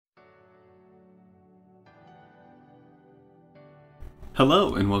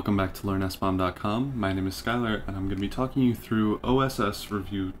Hello and welcome back to LearnSBOM.com. My name is Skylar and I'm going to be talking you through OSS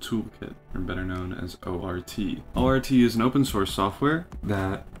Review Toolkit, or better known as ORT. ORT is an open source software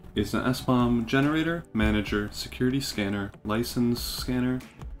that is an SBOM generator, manager, security scanner, license scanner,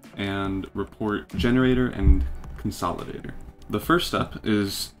 and report generator and consolidator. The first step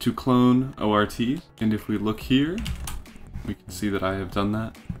is to clone ORT, and if we look here, we can see that I have done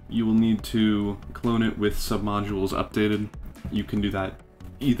that. You will need to clone it with submodules updated. You can do that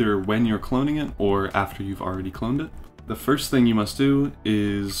either when you're cloning it or after you've already cloned it. The first thing you must do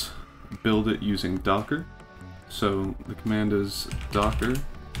is build it using Docker. So the command is docker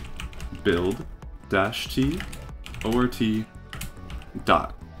build -t ort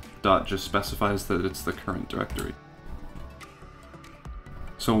dot. Dot just specifies that it's the current directory.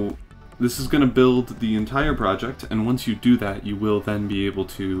 So this is going to build the entire project, and once you do that, you will then be able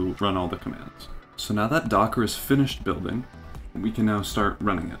to run all the commands. So now that Docker is finished building, we can now start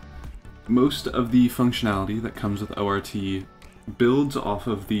running it. Most of the functionality that comes with ORT builds off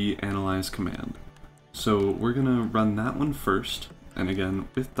of the analyze command. So we're gonna run that one first, and again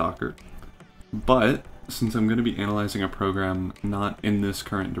with Docker. But since I'm gonna be analyzing a program not in this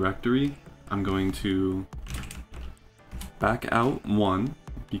current directory, I'm going to back out one,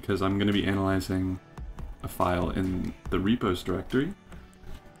 because I'm gonna be analyzing a file in the repos directory.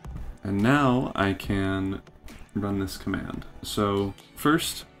 And now I can run this command. So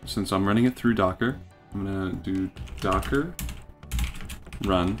first, since I'm running it through Docker, I'm gonna do docker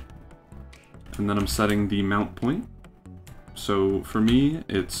run, and then I'm setting the mount point. So for me,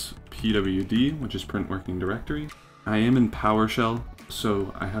 it's pwd, which is print working directory. I am in PowerShell,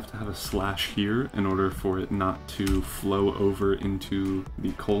 so I have to have a slash here in order for it not to flow over into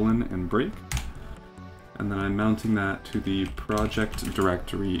the colon and break. And then I'm mounting that to the project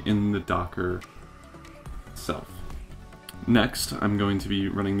directory in the Docker itself. Next, I'm going to be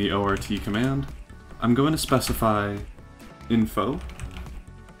running the ORT command. I'm going to specify info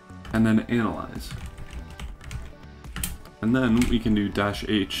and then analyze. And then we can do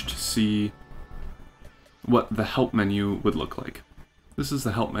 -h to see what the help menu would look like. This is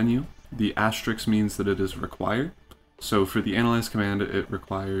the help menu. The asterisk means that it is required. So for the analyze command, it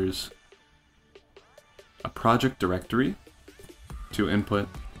requires a project directory to input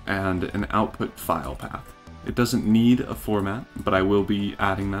and an output file path. It doesn't need a format, but I will be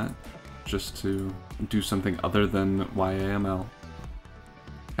adding that just to do something other than YAML.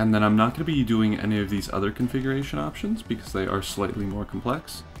 And then I'm not going to be doing any of these other configuration options because they are slightly more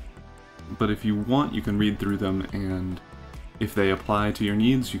complex. But if you want, you can read through them, and if they apply to your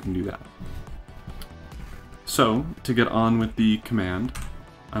needs, you can do that. So to get on with the command,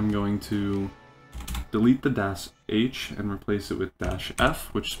 I'm going to delete the -h and replace it with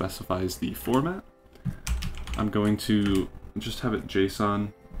 -f, which specifies the format. I'm going to just have it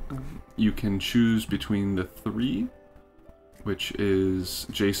JSON. You can choose between the three, which is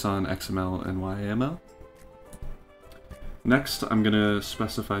JSON, XML, and YAML. Next, I'm going to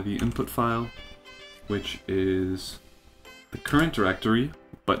specify the input file, which is the current directory,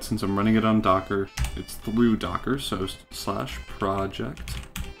 but since I'm running it on Docker, it's through Docker, so /project.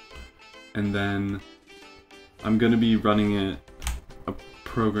 And then I'm going to be running it a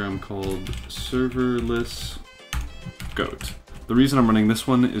program called serverless goat. The reason I'm running this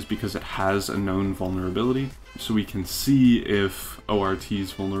one is because it has a known vulnerability, so we can see if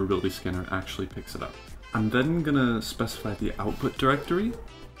ORT's vulnerability scanner actually picks it up. I'm then going to specify the output directory,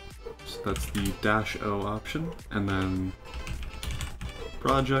 so that's the -o option, and then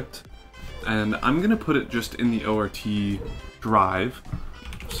project, and I'm going to put it just in the ORT drive.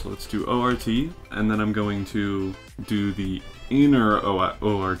 So let's do ORT, and then I'm going to do the inner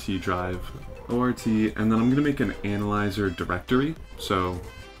ORT drive, ORT, and then I'm going to make an analyzer directory, so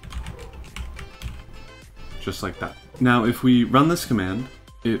just like that. Now if we run this command,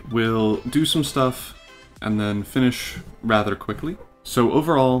 it will do some stuff and then finish rather quickly. So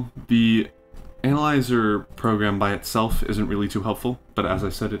overall, the analyzer program by itself isn't really too helpful, but as I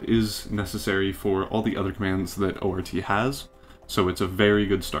said, it is necessary for all the other commands that ORT has. So it's a very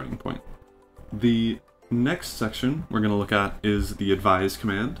good starting point. The next section we're going to look at is the advise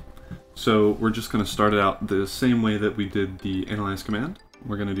command. So we're just going to start it out the same way that we did the analyze command.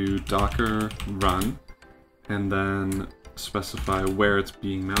 We're going to do docker run and then specify where it's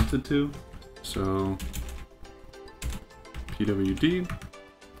being mounted to. So pwd,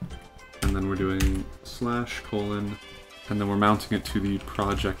 and then we're doing /:, and then we're mounting it to the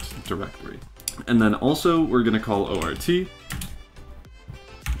project directory. And then also we're going to call ORT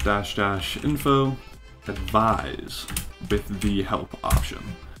 --info advise with the help option.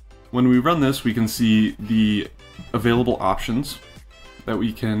 When we run this, we can see the available options that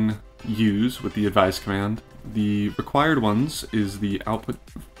we can use with the advise command. The required ones is the output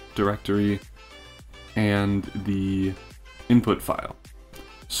directory and the input file.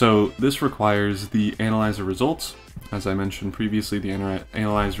 So this requires the analyzer results. As I mentioned previously, the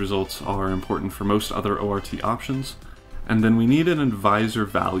analyze results are important for most other ORT options. And then we need an advisor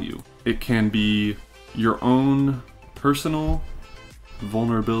value. It can be your own personal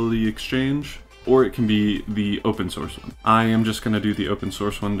vulnerability exchange, or it can be the open source one. I am just going to do the open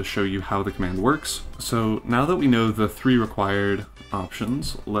source one to show you how the command works. So now that we know the 3 required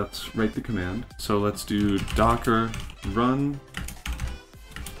options, let's write the command. So let's do docker run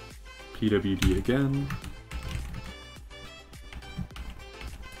pwd again.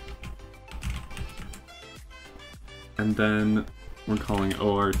 And then we're calling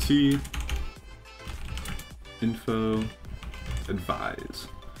ORT info advise.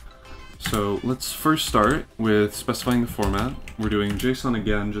 So let's first start with specifying the format. We're doing JSON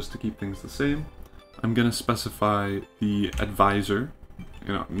again just to keep things the same. I'm going to specify the advisor.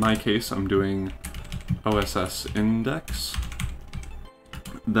 In my case, I'm doing OSS index.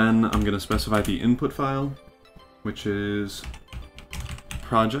 Then I'm going to specify the input file, which is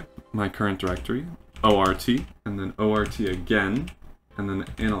project, my current directory, ORT, and then ORT again, and then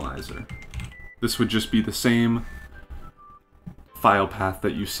analyzer. This would just be the same file path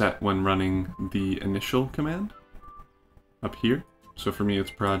that you set when running the initial command up here. So for me it's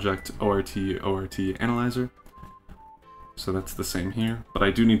project ORT analyzer. So that's the same here, but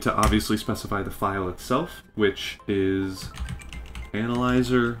I do need to obviously specify the file itself, which is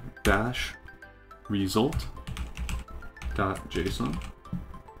analyzer-result.json.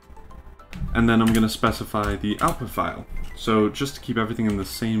 And then I'm going to specify the output file. So just to keep everything in the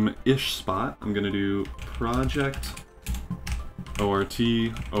same-ish spot, I'm going to do project ORT,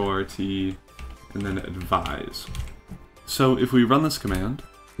 and then advise. So if we run this command,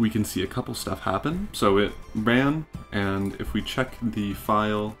 we can see a couple stuff happen. So it ran, and if we check the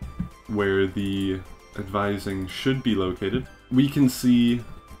file where the advising should be located, we can see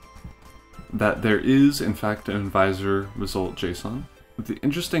that there is, in fact, an advisor result JSON. The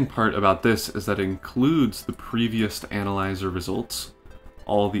interesting part about this is that it includes the previous analyzer results,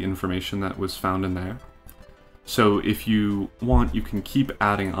 all the information that was found in there. So if you want, you can keep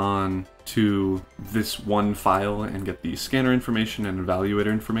adding on to this one file and get the scanner information and evaluator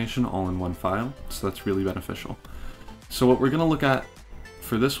information all in one file. So that's really beneficial. So what we're going to look at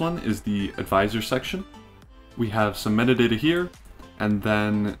for this one is the advisor section. We have some metadata here, and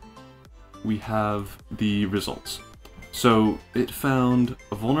then we have the results. So it found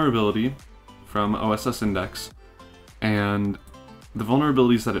a vulnerability from OSS index, and the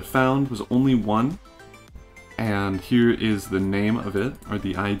vulnerabilities that it found was only one, and here is the name of it, or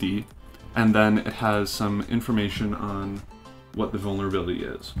the ID, and then it has some information on what the vulnerability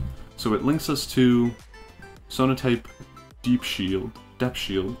is. So it links us to Sonatype depth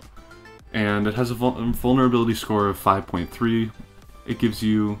shield, and it has a vulnerability score of 5.3. It gives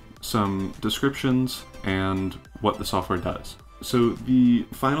you some descriptions and what the software does. So the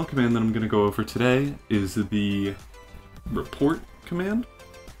final command that I'm going to go over today is the report command.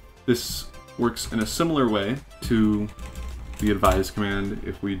 This works in a similar way to the advise command.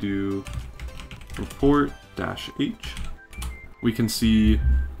 If we do report-h, we can see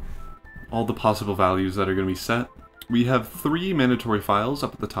all the possible values that are going to be set. We have 3 mandatory files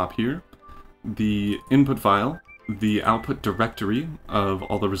up at the top here: the input file, the output directory of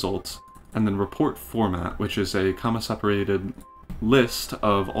all the results, and then report format, which is a comma-separated list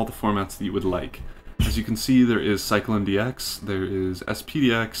of all the formats that you would like. As you can see, there is cyclinedx, there is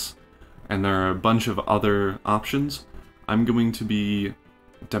spdx, and there are a bunch of other options. I'm going to be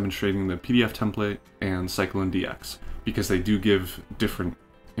demonstrating the PDF template and cyclinedx because they do give different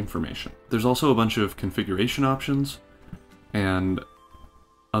information. There's also a bunch of configuration options and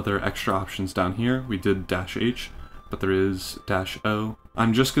other extra options down here. We did -h, but there is -o.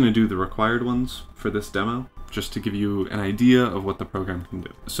 I'm just going to do the required ones for this demo, just to give you an idea of what the program can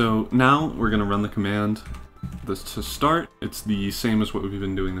do. So now we're going to run the command. To start, it's the same as what we've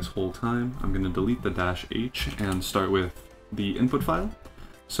been doing this whole time. I'm going to delete the -h and start with the input file.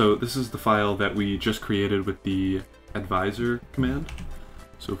 So this is the file that we just created with the advisor command.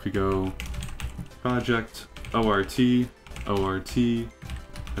 So if we go project ORT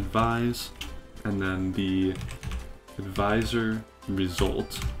advise, and then the advisor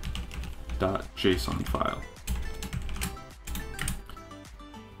result.json file.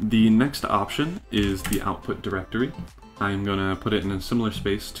 The next option is the output directory. I'm going to put it in a similar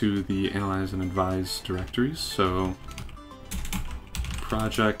space to the analyze and advise directories. So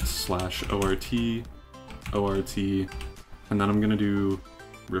project/ORT And then I'm going to do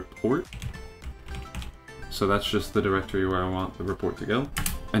report. So that's just the directory where I want the report to go.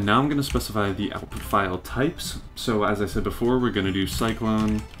 And now I'm going to specify the output file types. So as I said before, we're going to do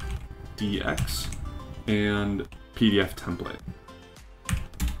cyclone dx and PDF template.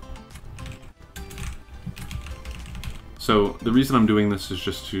 So the reason I'm doing this is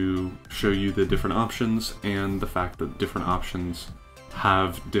just to show you the different options and the fact that different options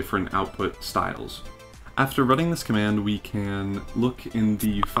have different output styles. After running this command, we can look in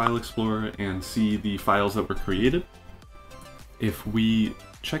the File Explorer and see the files that were created. If we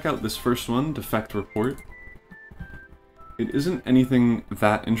check out this first one, defect report, it isn't anything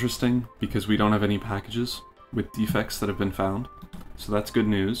that interesting because we don't have any packages with defects that have been found, so that's good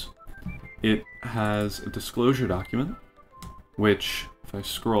news. It has a disclosure document, which, if I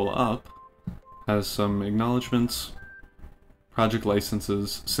scroll up, has some acknowledgements, project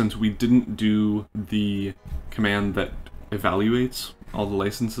licenses. Since we didn't do the command that evaluates all the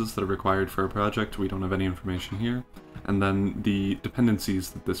licenses that are required for a project, we don't have any information here. And then the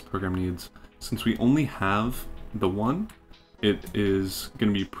dependencies that this program needs. Since we only have the one, it is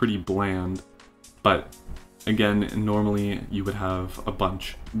going to be pretty bland, but again, normally you would have a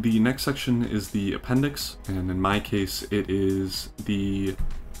bunch. The next section is the appendix, and in my case it is the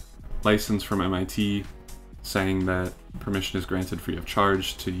license from MIT saying that permission is granted free of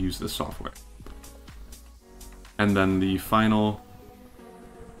charge to use this software. And then the final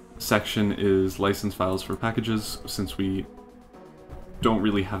section is license files for packages. Since we don't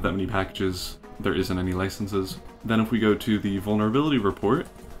really have that many packages, there isn't any licenses. Then if we go to the vulnerability report,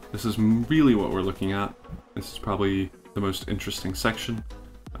 this is really what we're looking at. This is probably the most interesting section.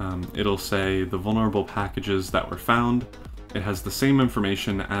 It'll say the vulnerable packages that were found. It has the same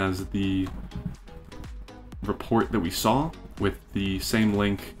information as the report that we saw, with the same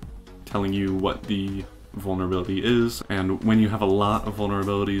link telling you what the vulnerability is. And when you have a lot of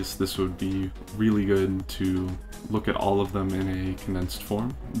vulnerabilities, this would be really good to look at all of them in a condensed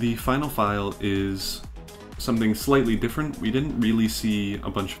form. The final file is something slightly different. We didn't really see a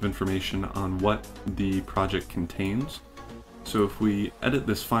bunch of information on what the project contains. So if we edit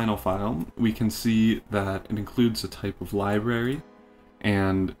this final file, we can see that it includes a type of library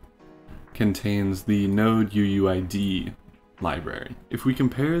and contains the node UUID library. If we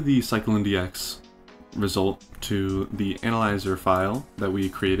compare the cyclone.dx result to the analyzer file that we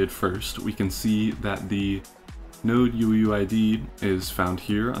created first, we can see that the node UUID is found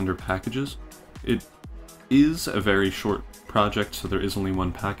here under packages. It is a very short project, so there is only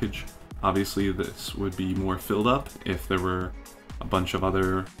one package. Obviously this would be more filled up if there were a bunch of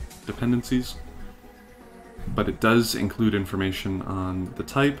other dependencies, but it does include information on the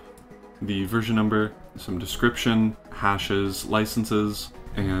type, the version number, some description, hashes, licenses,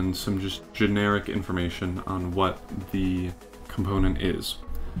 and some just generic information on what the component is.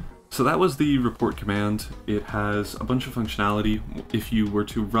 So that was the report command. It has a bunch of functionality. If you were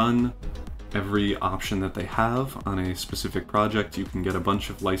to run every option that they have on a specific project, you can get a bunch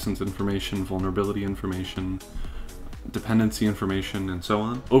of license information, vulnerability information, dependency information, and so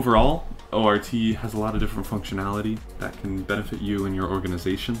on. Overall, ORT has a lot of different functionality that can benefit you and your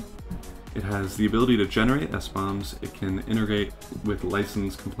organization. It has the ability to generate SBOMs, it can integrate with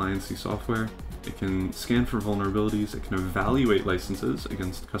license compliancy software, it can scan for vulnerabilities, it can evaluate licenses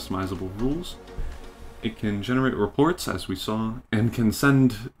against customizable rules, it can generate reports, as we saw, and can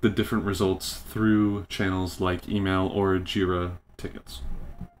send the different results through channels like email or Jira tickets.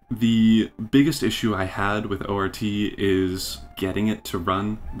 The biggest issue I had with ORT is getting it to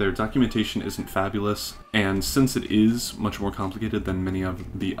run. Their documentation isn't fabulous, and since it is much more complicated than many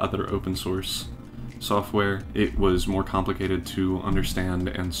of the other open source software, it was more complicated to understand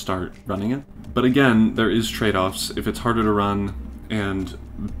and start running it. But again, there is trade-offs. If it's harder to run and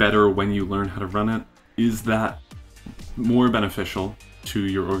better when you learn how to run it, is that more beneficial to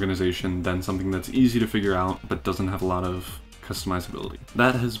your organization than something that's easy to figure out but doesn't have a lot of customizability?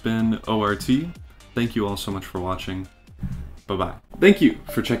 That has been ORT. Thank you all so much for watching. Bye-bye. Thank you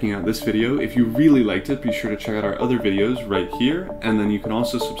for checking out this video. If you really liked it, be sure to check out our other videos right here, and then you can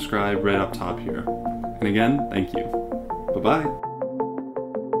also subscribe right up top here. And again, thank you. Bye-bye.